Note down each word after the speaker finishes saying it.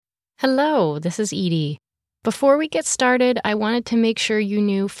Hello, this is Edie. Before we get started, I wanted to make sure you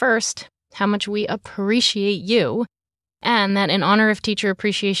knew first how much we appreciate you, and that in honor of Teacher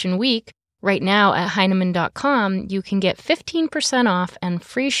Appreciation Week, right now at Heinemann.com, you can get 15% off and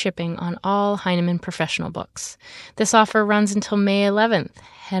free shipping on all Heinemann professional books. This offer runs until May 11th.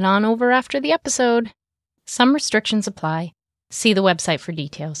 Head on over after the episode. Some restrictions apply. See the website for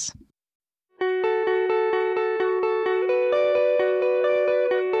details.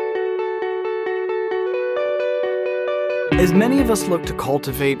 As many of us look to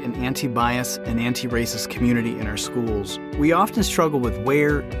cultivate an anti-bias and anti-racist community in our schools, we often struggle with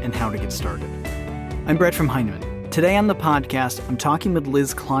where and how to get started. I'm Brett from Heinemann. Today on the podcast, I'm talking with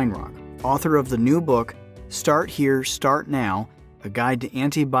Liz Kleinrock, author of the new book, Start Here, Start Now, A Guide to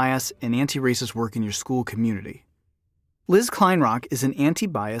Anti-Bias and Anti-Racist Work in Your School Community. Liz Kleinrock is an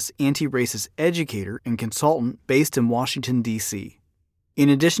anti-bias, anti-racist educator and consultant based in Washington, D.C. In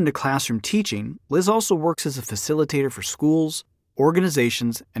addition to classroom teaching, Liz also works as a facilitator for schools,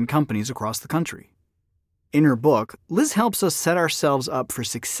 organizations, and companies across the country. In her book, Liz helps us set ourselves up for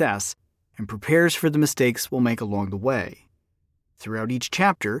success and prepares for the mistakes we'll make along the way. Throughout each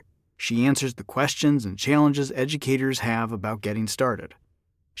chapter, she answers the questions and challenges educators have about getting started.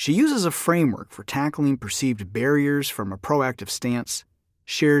 She uses a framework for tackling perceived barriers from a proactive stance,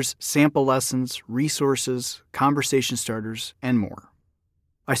 shares sample lessons, resources, conversation starters, and more.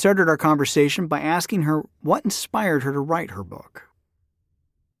 I started our conversation by asking her what inspired her to write her book.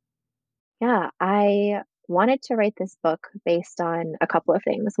 Yeah, I wanted to write this book based on a couple of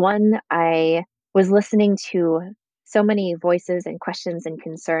things. One, I was listening to so many voices and questions and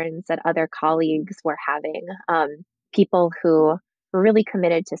concerns that other colleagues were having, people who were really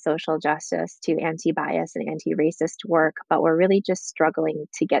committed to social justice, to anti-bias and anti-racist work, but were really just struggling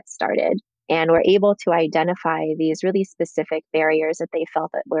to get started. And were able to identify these really specific barriers that they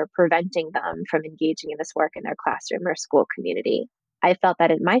felt that were preventing them from engaging in this work in their classroom or school community. I felt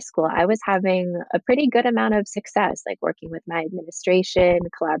that in my school, I was having a pretty good amount of success, like working with my administration,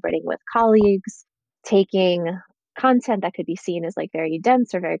 collaborating with colleagues, taking content that could be seen as like very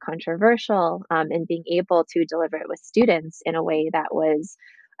dense or very controversial, and being able to deliver it with students in a way that was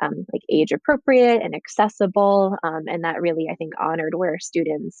like age appropriate and accessible, and that really, I think, honored where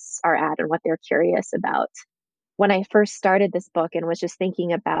students are at and what they're curious about. When I first started this book and was just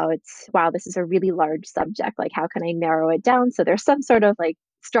thinking about, wow, this is a really large subject, like how can I narrow it down so there's some sort of like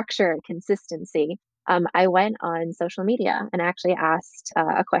structure and consistency, I went on social media and actually asked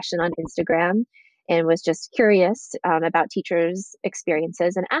a question on Instagram and was just curious about teachers'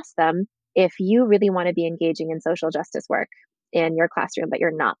 experiences and asked them, if you really want to be engaging in social justice work in your classroom, but you're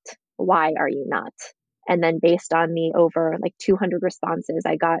not, why are you not? And then based on the over like 200 responses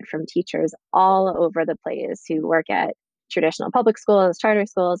I got from teachers all over the place who work at traditional public schools, charter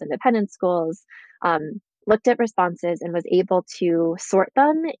schools, independent schools, looked at responses and was able to sort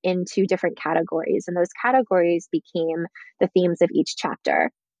them into different categories. And those categories became the themes of each chapter.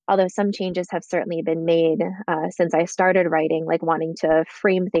 Although some changes have certainly been made since I started writing, like wanting to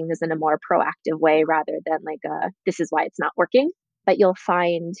frame things in a more proactive way rather than like this is why it's not working. But you'll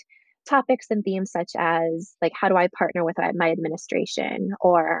find topics and themes such as like, how do I partner with my administration?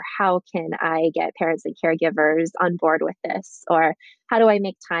 Or how can I get parents and caregivers on board with this? Or how do I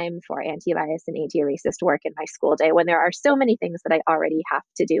make time for anti-bias and anti-racist work in my school day when there are so many things that I already have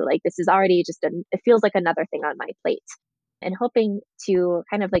to do? Like this is already just, it feels like another thing on my plate. And hoping to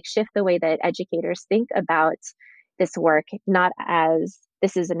kind of like shift the way that educators think about this work, not as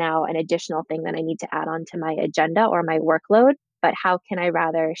this is now an additional thing that I need to add on to my agenda or my workload, but how can I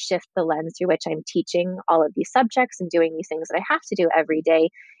rather shift the lens through which I'm teaching all of these subjects and doing these things that I have to do every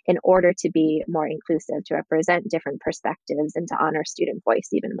day in order to be more inclusive, to represent different perspectives, and to honor student voice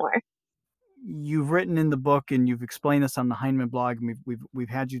even more. You've written in the book and you've explained this on the Heinemann blog, and we've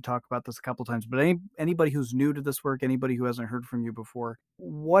had you talk about this a couple times, but anybody who's new to this work, anybody who hasn't heard from you before,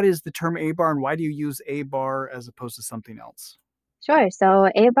 what is the term ABAR and why do you use ABAR as opposed to something else? Sure. So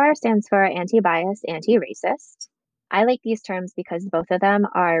ABAR stands for anti-bias, anti-racist. I like these terms because both of them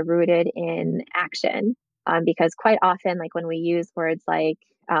are rooted in action. Because quite often, like when we use words like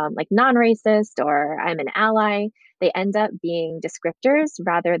non-racist or I'm an ally, they end up being descriptors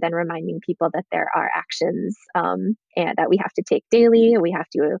rather than reminding people that there are actions and that we have to take daily. We have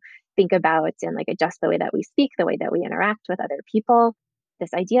to think about and like adjust the way that we speak, the way that we interact with other people.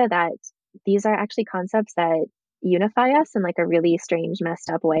 This idea that these are actually concepts that unify us in like a really strange, messed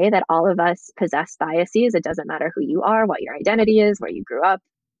up way, that all of us possess biases. It doesn't matter who you are, what your identity is, where you grew up.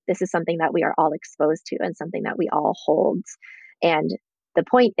 This is something that we are all exposed to and something that we all hold. And the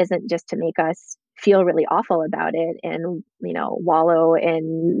point isn't just to make us feel really awful about it and, wallow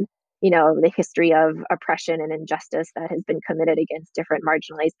in the history of oppression and injustice that has been committed against different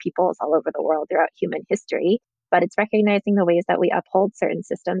marginalized peoples all over the world throughout human history. But it's recognizing the ways that we uphold certain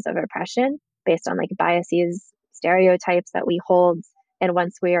systems of oppression based on like biases, stereotypes that we hold. And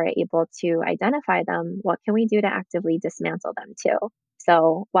once we are able to identify them, what can we do to actively dismantle them too?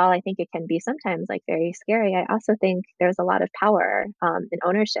 So while I think it can be sometimes like very scary, I also think there's a lot of power and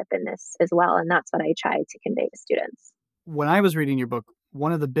ownership in this as well. And that's what I try to convey to students. When I was reading your book,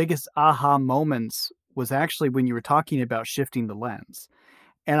 one of the biggest aha moments was actually when you were talking about shifting the lens.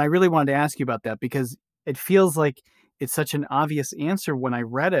 And I really wanted to ask you about that because it feels like it's such an obvious answer when I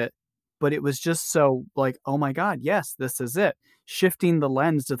read it, but it was just so like, oh my God, yes, this is it. Shifting the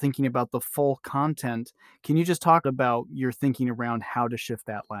lens to thinking about the full content. Can you just talk about your thinking around how to shift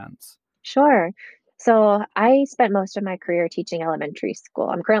that lens? Sure. So I spent most of my career teaching elementary school.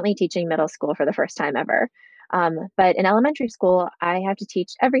 I'm currently teaching middle school for the first time ever. But in elementary school, I have to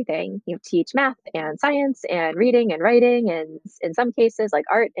teach everything. You teach math and science and reading and writing, and in some cases, like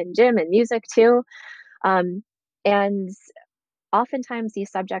art and gym and music too. Um, and oftentimes,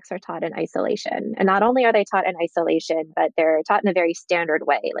 these subjects are taught in isolation. And not only are they taught in isolation, but they're taught in a very standard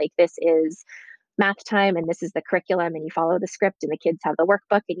way. Like this is math time and this is the curriculum and you follow the script and the kids have the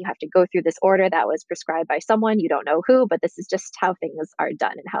workbook and you have to go through this order that was prescribed by someone you don't know who, but this is just how things are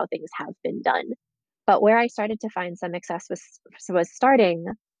done and how things have been done. But where I started to find some success was starting,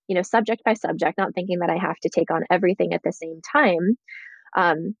 subject by subject, not thinking that I have to take on everything at the same time.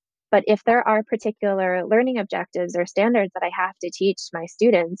 um, but if there are particular learning objectives or standards that I have to teach my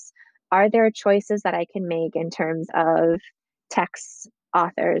students, are there choices that I can make in terms of texts,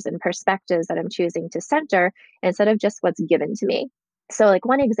 authors, and perspectives that I'm choosing to center instead of just what's given to me? So, like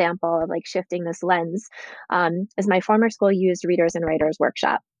one example of like shifting this lens is my former school used Readers and Writers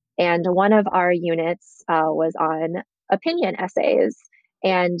Workshop, and one of our units was on opinion essays.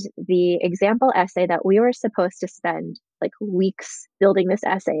 And the example essay that we were supposed to spend like weeks building this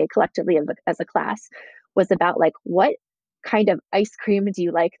essay collectively as a class was about like what kind of ice cream do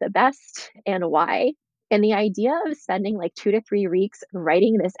you like the best and why? And the idea of spending like 2 to 3 weeks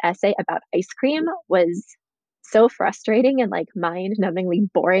writing this essay about ice cream was so frustrating and like mind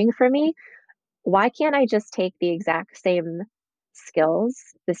numbingly boring for me. Why can't I just take the exact same skills,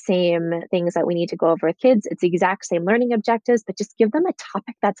 the same things that we need to go over with kids? It's the exact same learning objectives, but just give them a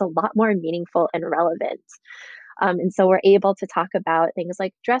topic that's a lot more meaningful and relevant. And so we're able to talk about things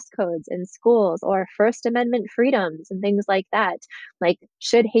like dress codes in schools or First Amendment freedoms and things like that. Like,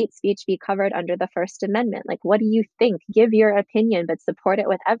 should hate speech be covered under the First Amendment? Like, what do you think? Give your opinion, but support it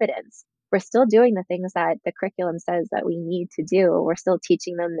with evidence. We're still doing the things that the curriculum says that we need to do. We're still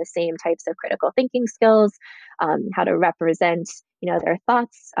teaching them the same types of critical thinking skills, how to represent, their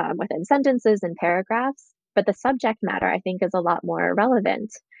thoughts within sentences and paragraphs. But the subject matter, I think, is a lot more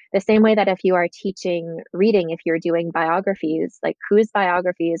relevant. The same way that if you are teaching reading, if you're doing biographies, like whose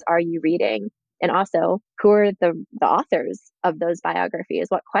biographies are you reading? And also, who are the authors of those biographies?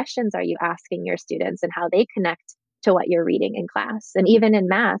 What questions are you asking your students and how they connect to what you're reading in class? And even in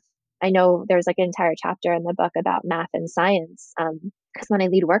math, I know there's like an entire chapter in the book about math and science. Because when I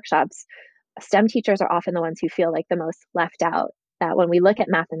lead workshops, STEM teachers are often the ones who feel like the most left out. That when we look at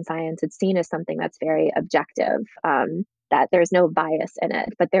math and science, it's seen as something that's very objective. That there's no bias in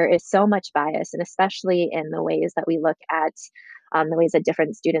it, but there is so much bias, and especially in the ways that we look at the ways that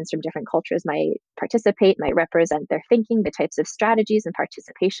different students from different cultures might participate, might represent their thinking, the types of strategies and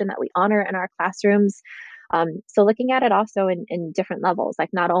participation that we honor in our classrooms. So looking at it also in different levels, like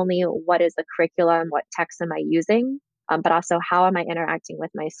not only what is the curriculum, what text am I using, but also how am I interacting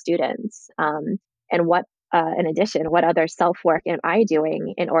with my students, and what in addition, what other self-work am I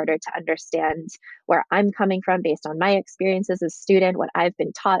doing in order to understand where I'm coming from based on my experiences as a student, what I've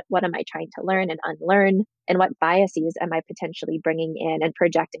been taught, what am I trying to learn and unlearn, and what biases am I potentially bringing in and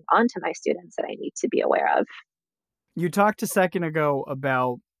projecting onto my students that I need to be aware of. You talked a second ago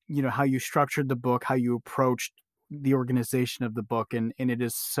about, how you structured the book, how you approached the organization of the book, and it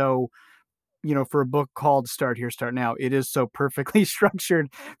is so, for a book called Start Here, Start Now, it is so perfectly structured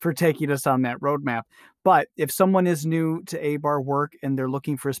for taking us on that roadmap. But if someone is new to ABAR work and they're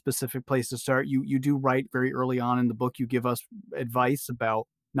looking for a specific place to start, you do write very early on in the book, you give us advice about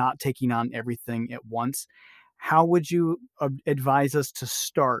not taking on everything at once. How would you advise us to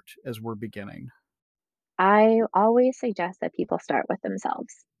start as we're beginning? I always suggest that people start with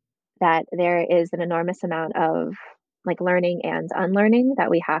themselves, that there is an enormous amount of like learning and unlearning that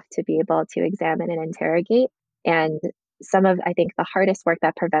we have to be able to examine and interrogate. And some of, I think, the hardest work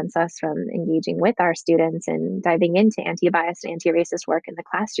that prevents us from engaging with our students and diving into anti-bias and anti-racist work in the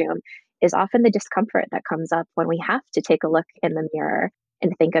classroom is often the discomfort that comes up when we have to take a look in the mirror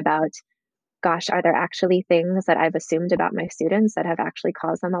and think about, gosh, are there actually things that I've assumed about my students that have actually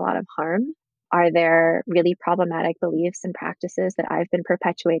caused them a lot of harm? Are there really problematic beliefs and practices that I've been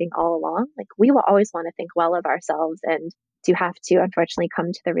perpetuating all along? Like, we will always want to think well of ourselves and to have to unfortunately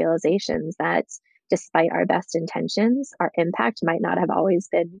come to the realizations that despite our best intentions, our impact might not have always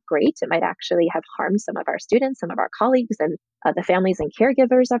been great. It might actually have harmed some of our students, some of our colleagues, and the families and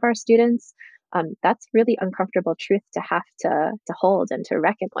caregivers of our students. That's really uncomfortable truth to have to hold and to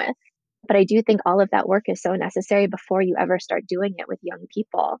reckon with. But I do think all of that work is so necessary before you ever start doing it with young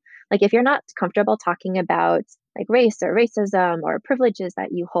people. Like, if you're not comfortable talking about like race or racism or privileges that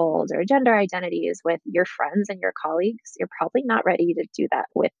you hold or gender identities with your friends and your colleagues, you're probably not ready to do that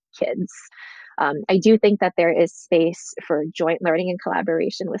with kids. I do think that there is space for joint learning and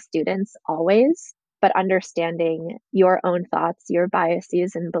collaboration with students always, but understanding your own thoughts, your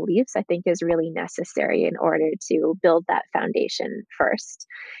biases and beliefs, I think is really necessary in order to build that foundation first.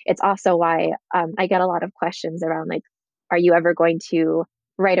 It's also why I get a lot of questions around like, are you ever going to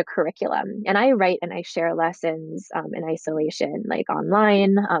write a curriculum? And I write and I share lessons in isolation, like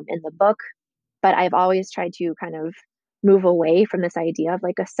online, in the book, but I've always tried to kind of move away from this idea of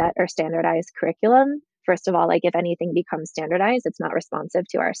like a set or standardized curriculum. First of all, like if anything becomes standardized, it's not responsive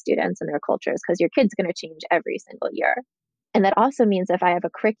to our students and their cultures because your kid's going to change every single year. And that also means if I have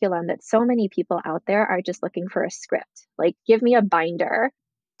a curriculum that so many people out there are just looking for a script, like give me a binder,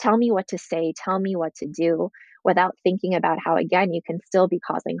 tell me what to say, tell me what to do, without thinking about how, again, you can still be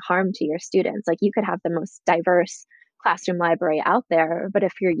causing harm to your students. Like you could have the most diverse classroom library out there, but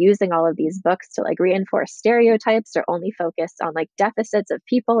if you're using all of these books to like reinforce stereotypes or only focus on like deficits of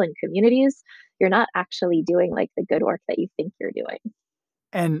people and communities, you're not actually doing like the good work that you think you're doing.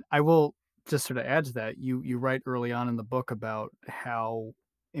 And I will just sort of add to that. You write early on in the book about how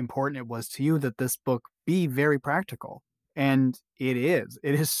important it was to you that this book be very practical. And it is.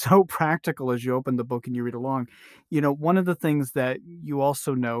 It is so practical as you open the book and you read along. One of the things that you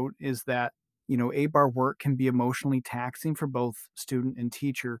also note is that, ABAR work can be emotionally taxing for both student and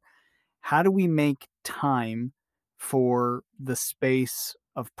teacher. How do we make time for the space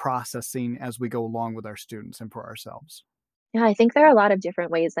of processing as we go along with our students and for ourselves? Yeah, I think there are a lot of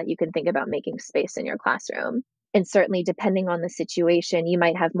different ways that you can think about making space in your classroom. And certainly, depending on the situation, you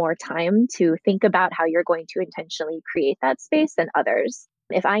might have more time to think about how you're going to intentionally create that space than others.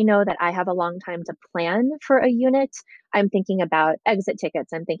 If I know that I have a long time to plan for a unit, I'm thinking about exit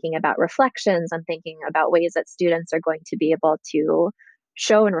tickets, I'm thinking about reflections, I'm thinking about ways that students are going to be able to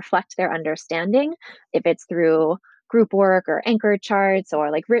show and reflect their understanding, if it's through group work or anchor charts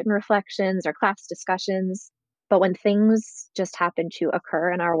or like written reflections or class discussions. But when things just happen to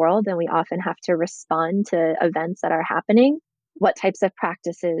occur in our world and we often have to respond to events that are happening, what types of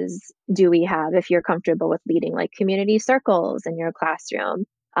practices do we have if you're comfortable with leading like community circles in your classroom?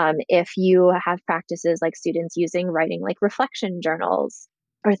 If you have practices like students using writing like reflection journals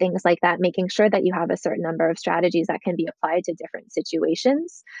or things like that, making sure that you have a certain number of strategies that can be applied to different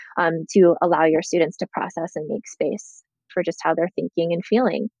situations to allow your students to process and make space for just how they're thinking and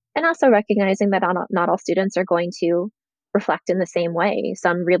feeling. And also recognizing that not all students are going to reflect in the same way.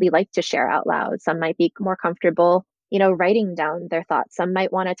 Some really like to share out loud. Some might be more comfortable, writing down their thoughts. Some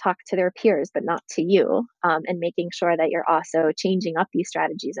might want to talk to their peers, but not to you. And making sure that you're also changing up these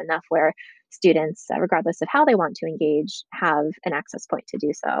strategies enough where students, regardless of how they want to engage, have an access point to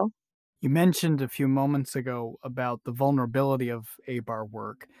do so. You mentioned a few moments ago about the vulnerability of ABAR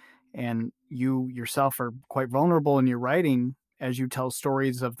work, and you yourself are quite vulnerable in your writing as you tell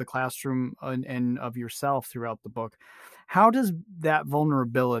stories of the classroom and of yourself throughout the book. How does that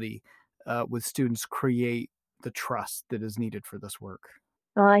vulnerability with students create the trust that is needed for this work?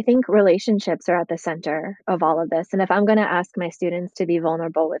 Well, I think relationships are at the center of all of this. And if I'm going to ask my students to be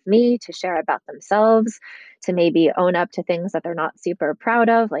vulnerable with me, to share about themselves, to maybe own up to things that they're not super proud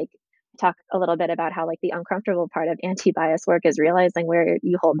of, like talk a little bit about how like the uncomfortable part of anti-bias work is realizing where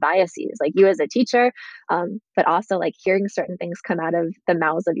you hold biases, like you as a teacher, but also like hearing certain things come out of the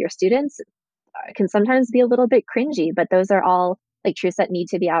mouths of your students can sometimes be a little bit cringy, but those are all like truths that need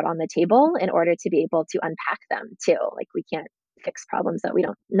to be out on the table in order to be able to unpack them too. Like we can't fix problems that we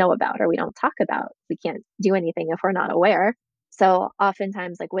don't know about or we don't talk about. We can't do anything if we're not aware. So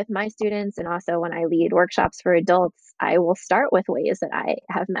oftentimes, like with my students and also when I lead workshops for adults, I will start with ways that I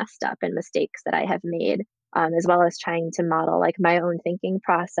have messed up and mistakes that I have made, as well as trying to model like my own thinking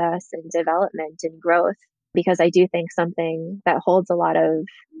process and development and growth. Because I do think something that holds a lot of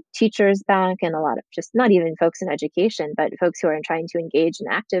teachers back and a lot of just not even folks in education, but folks who are trying to engage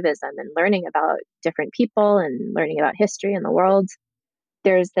in activism and learning about different people and learning about history and the world.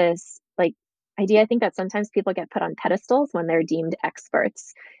 There's this like, idea. I think that sometimes people get put on pedestals when they're deemed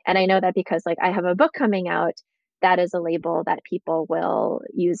experts. And I know that because like I have a book coming out, that is a label that people will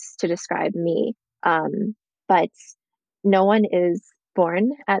use to describe me. But no one is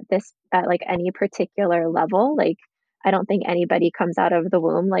born at like any particular level. Like I don't think anybody comes out of the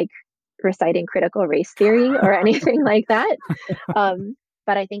womb like reciting critical race theory or anything like that.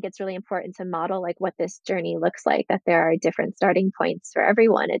 But I think it's really important to model like what this journey looks like, that there are different starting points for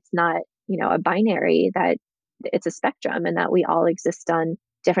everyone. It's not, a binary, that it's a spectrum and that we all exist on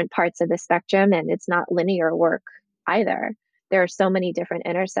different parts of the spectrum, and it's not linear work either. There are so many different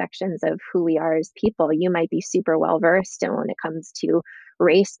intersections of who we are as people. You might be super well versed when it comes to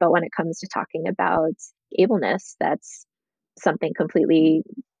race, but when it comes to talking about ableness, that's something completely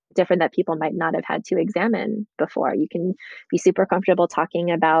different that people might not have had to examine before. You can be super comfortable talking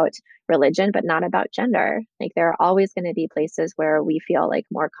about religion, but not about gender. Like there are always going to be places where we feel like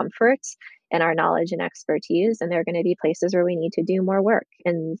more comfort in our knowledge and expertise, and there are going to be places where we need to do more work.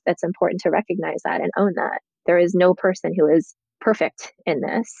 And that's important to recognize that and own that. There is no person who is perfect in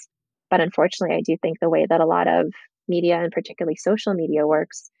this. But unfortunately, I do think the way that a lot of media, and particularly social media,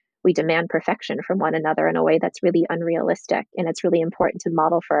 works, we demand perfection from one another in a way that's really unrealistic. And it's really important to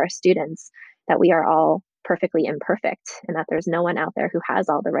model for our students that we are all perfectly imperfect and that there's no one out there who has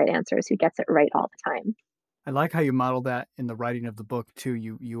all the right answers, who gets it right all the time. I like how you model that in the writing of the book too.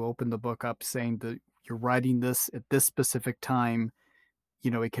 You open the book up saying that you're writing this at this specific time.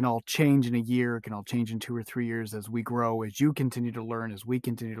 It can all change in a year. It can all change in 2 or 3 years as we grow, as you continue to learn, as we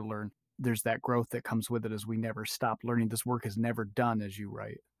continue to learn. There's that growth that comes with it as we never stop learning. This work is never done, as you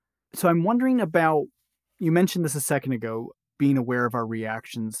write. So I'm wondering about, you mentioned this a second ago, being aware of our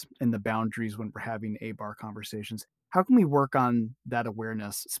reactions and the boundaries when we're having ABAR conversations. How can we work on that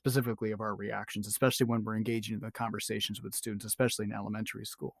awareness specifically of our reactions, especially when we're engaging in the conversations with students, especially in elementary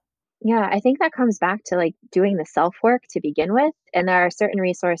school? Yeah, I think that comes back to like doing the self work to begin with. And there are certain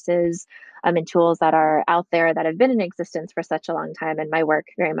resources and tools that are out there that have been in existence for such a long time. And my work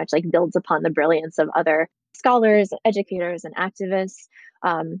very much like builds upon the brilliance of other scholars, educators, and activists.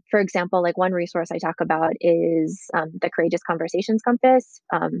 For example, like one resource I talk about is the Courageous Conversations Compass,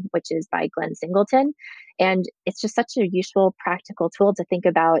 which is by Glenn Singleton. And it's just such a useful, practical tool to think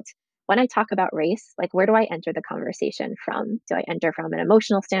about when I talk about race, like where do I enter the conversation from? Do I enter from an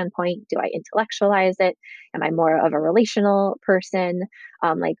emotional standpoint? Do I intellectualize it? Am I more of a relational person?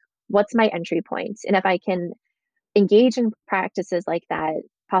 Like, what's my entry point? And if I can engage in practices like that,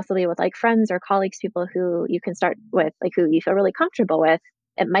 possibly with like friends or colleagues, people who you can start with, like who you feel really comfortable with,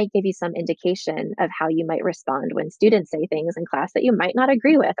 it might give you some indication of how you might respond when students say things in class that you might not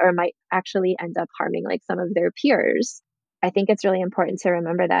agree with or might actually end up harming like some of their peers. I think it's really important to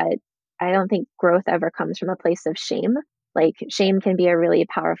remember that I don't think growth ever comes from a place of shame. Like shame can be a really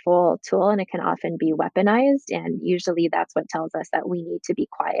powerful tool and it can often be weaponized. And usually that's what tells us that we need to be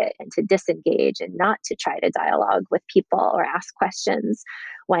quiet and to disengage and not to try to dialogue with people or ask questions,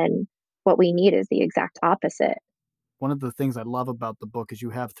 when what we need is the exact opposite. One of the things I love about the book is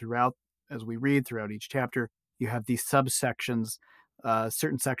you have throughout, as we read throughout each chapter, you have these subsections,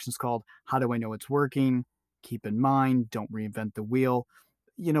 certain sections called How Do I Know It's Working? Keep in Mind, Don't Reinvent the Wheel.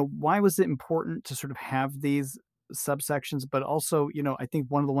 Why was it important to sort of have these subsections? But also, I think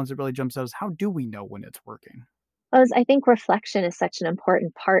one of the ones that really jumps out is how do we know when it's working? Because I think reflection is such an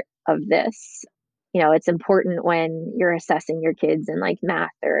important part of this. It's important when you're assessing your kids in like math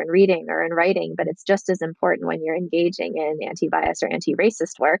or in reading or in writing, but it's just as important when you're engaging in anti-bias or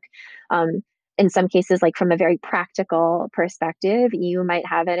anti-racist work. In some cases, like from a very practical perspective, you might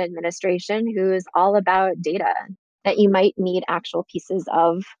have an administration who is all about data, that you might need actual pieces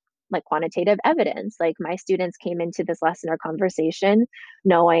of like quantitative evidence. Like my students came into this lesson or conversation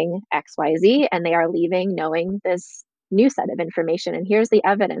knowing XYZ, and they are leaving knowing this new set of information. And here's the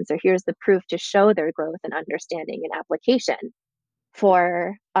evidence, or here's the proof to show their growth and understanding and application.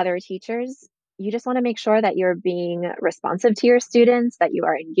 For other teachers, you just want to make sure that you're being responsive to your students, that you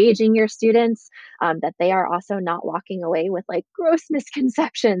are engaging your students, that they are also not walking away with like gross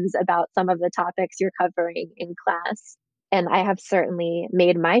misconceptions about some of the topics you're covering in class. And I have certainly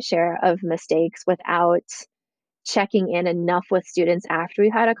made my share of mistakes without checking in enough with students after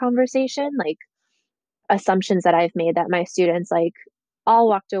we've had a conversation, like assumptions that I've made that my students like all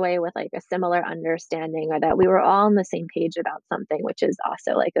walked away with like a similar understanding, or that we were all on the same page about something, which is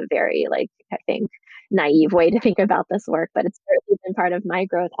also like a very like I think naive way to think about this work, but it's certainly been part of my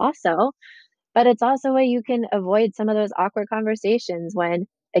growth also. But it's also a way you can avoid some of those awkward conversations when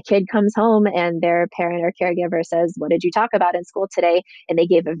a kid comes home and their parent or caregiver says, "What did you talk about in school today?" And they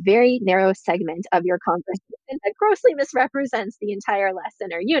gave a very narrow segment of your conversation that grossly misrepresents the entire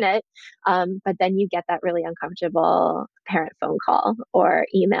lesson or unit. But then you get that really uncomfortable parent phone call or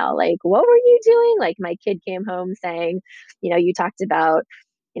email like, "What were you doing?" Like, my kid came home saying, "You talked about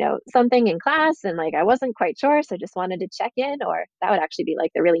something in class and like I wasn't quite sure, so just wanted to check in," or that would actually be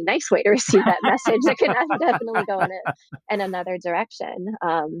like the really nice way to receive that message. It can definitely go in another direction.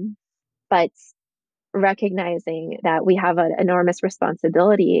 But recognizing that we have an enormous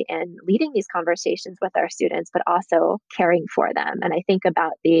responsibility in leading these conversations with our students, but also caring for them. And I think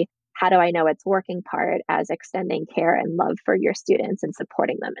about the how do I know it's working part as extending care and love for your students and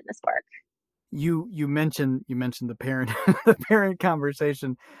supporting them in this work. You mentioned the parent the parent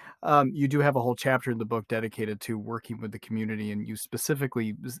conversation. You do have a whole chapter in the book dedicated to working with the community, and you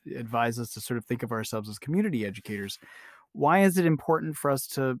specifically advise us to sort of think of ourselves as community educators. Why is it important for us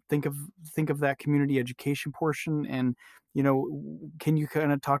to think of that community education portion? And can you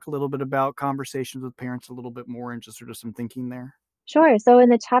kind of talk a little bit about conversations with parents a little bit more and just sort of some thinking there? Sure. So in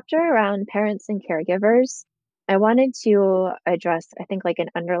the chapter around parents and caregivers, I wanted to address, I think, like an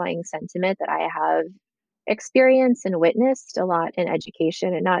underlying sentiment that I have experienced and witnessed a lot in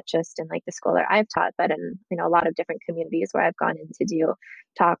education, and not just in like the school that I've taught, but in a lot of different communities where I've gone in to do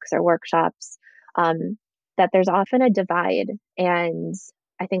talks or workshops. Um, that there's often a divide, and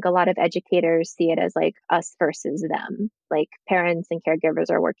I think a lot of educators see it as like us versus them, like parents and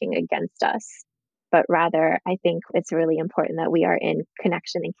caregivers are working against us. But rather, I think it's really important that we are in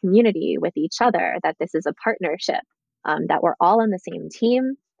connection and community with each other, that this is a partnership, that we're all on the same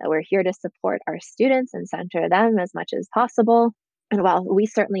team, that we're here to support our students and center them as much as possible. And while we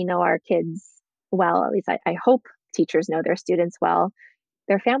certainly know our kids well, at least I hope teachers know their students well,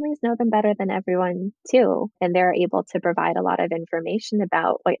 their families know them better than everyone too. And they're able to provide a lot of information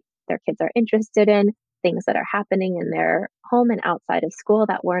about what their kids are interested in, things that are happening in their home and outside of school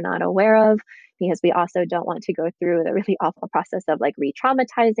that we're not aware of, because we also don't want to go through the really awful process of like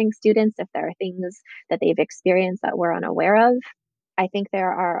re-traumatizing students if there are things that they've experienced that we're unaware of. I think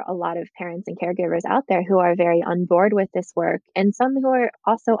there are a lot of parents and caregivers out there who are very on board with this work, and some who are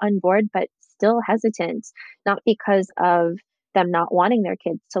also on board but still hesitant, not because of them not wanting their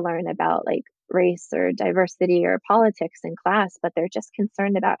kids to learn about like race or diversity or politics in class, but they're just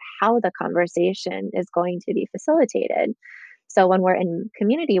concerned about how the conversation is going to be facilitated. So when we're in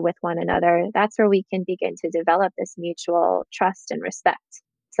community with one another, that's where we can begin to develop this mutual trust and respect.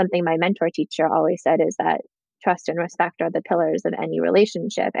 Something my mentor teacher always said is that trust and respect are the pillars of any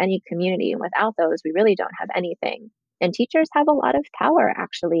relationship, any community. And without those, we really don't have anything. And teachers have a lot of power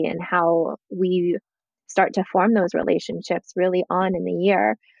actually in how we start to form those relationships really on in the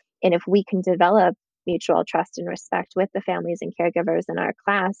year. And if we can develop mutual trust and respect with the families and caregivers in our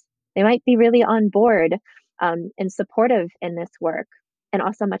class, they might be really on board, and supportive in this work, and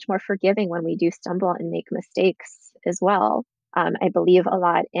also much more forgiving when we do stumble and make mistakes as well. I believe a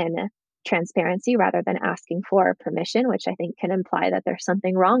lot in transparency rather than asking for permission, which I think can imply that there's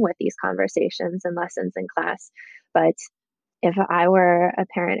something wrong with these conversations and lessons in class. But if I were a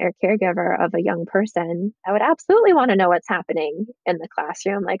parent or caregiver of a young person, I would absolutely want to know what's happening in the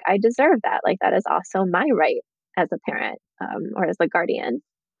classroom. Like, I deserve that. Like, that is also my right as a parent, or as a guardian.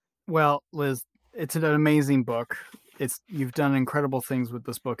 Well, Liz, it's an amazing book. You've done incredible things with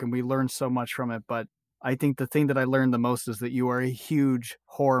this book, and we learned so much from it. But I think the thing that I learned the most is that you are a huge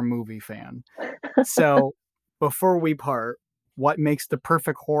horror movie fan. So before we part, what makes the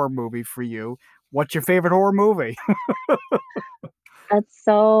perfect horror movie for you? What's your favorite horror movie? That's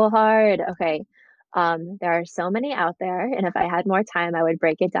so hard. Okay. There are so many out there, and if I had more time, I would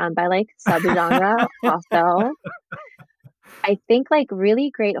break it down by like subgenre also. I think like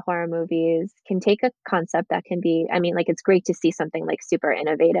really great horror movies can take a concept that can be, I mean, like it's great to see something like super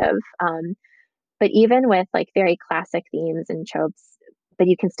innovative. But even with like very classic themes and tropes, but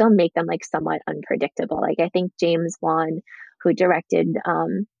you can still make them like somewhat unpredictable. Like I think James Wan, who directed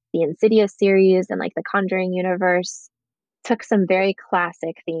the Insidious series and like the Conjuring universe, took some very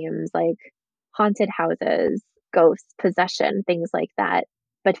classic themes like haunted houses, ghosts, possession, things like that,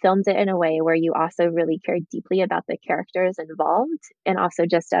 but filmed it in a way where you also really cared deeply about the characters involved. And also,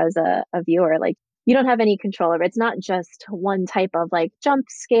 just as a viewer, like you don't have any control over it. It's not just one type of like jump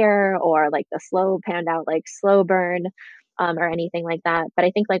scare or like the slow panned out, like slow burn, or anything like that. But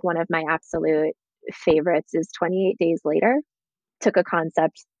I think like one of my absolute favorites is 28 Days Later. Took a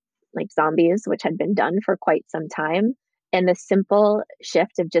concept like zombies, which had been done for quite some time, and the simple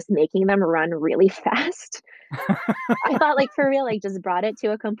shift of just making them run really fast. I thought, like, for real, like, just brought it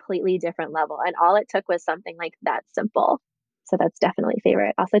to a completely different level. And all it took was something like that simple. So that's definitely a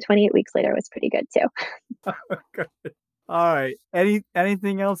favorite. Also, 28 Weeks Later was pretty good too. Good. All right.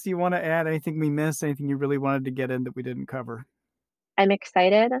 Anything else you want to add? Anything we missed? Anything you really wanted to get in that we didn't cover? I'm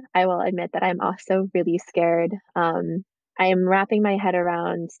excited. I will admit that I'm also really scared. I am wrapping my head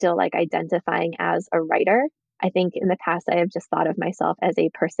around still like identifying as a writer. I think in the past, I have just thought of myself as a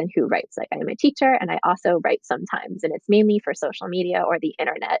person who writes. Like I'm a teacher and I also write sometimes, and it's mainly for social media or the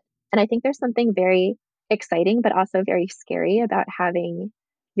internet. And I think there's something very exciting, but also very scary about having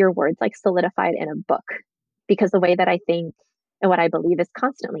your words like solidified in a book, because the way that I think and what I believe is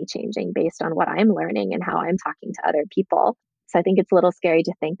constantly changing based on what I'm learning and how I'm talking to other people. So I think it's a little scary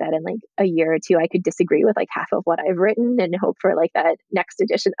to think that in like a year or two, I could disagree with like half of what I've written and hope for like that next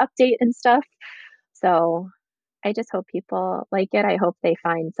edition update and stuff. So I just hope people like it. I hope they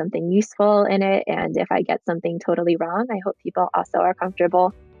find something useful in it. And if I get something totally wrong, I hope people also are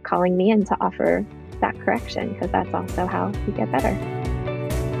comfortable calling me in to offer that correction, because that's also how we get better.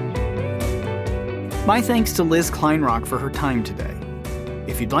 My thanks to Liz Kleinrock for her time today.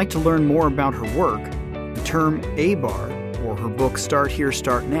 If you'd like to learn more about her work, the term ABAR, or her book Start Here,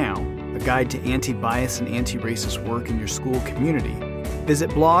 Start Now, a guide to anti-bias and anti-racist work in your school community,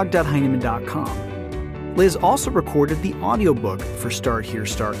 visit blog.heinemann.com. Liz also recorded the audiobook for Start Here,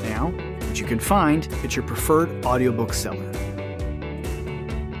 Start Now, which you can find at your preferred audiobook seller.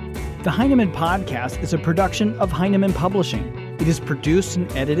 The Heinemann Podcast is a production of Heinemann Publishing. It is produced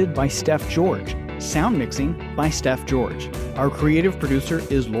and edited by Steph George. Sound mixing by Steph George. Our creative producer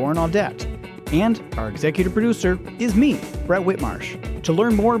is Lauren Audette. And our executive producer is me, Brett Whitmarsh. To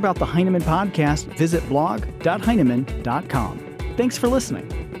learn more about the Heinemann Podcast, visit blog.heinemann.com. Thanks for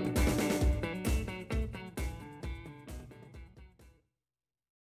listening.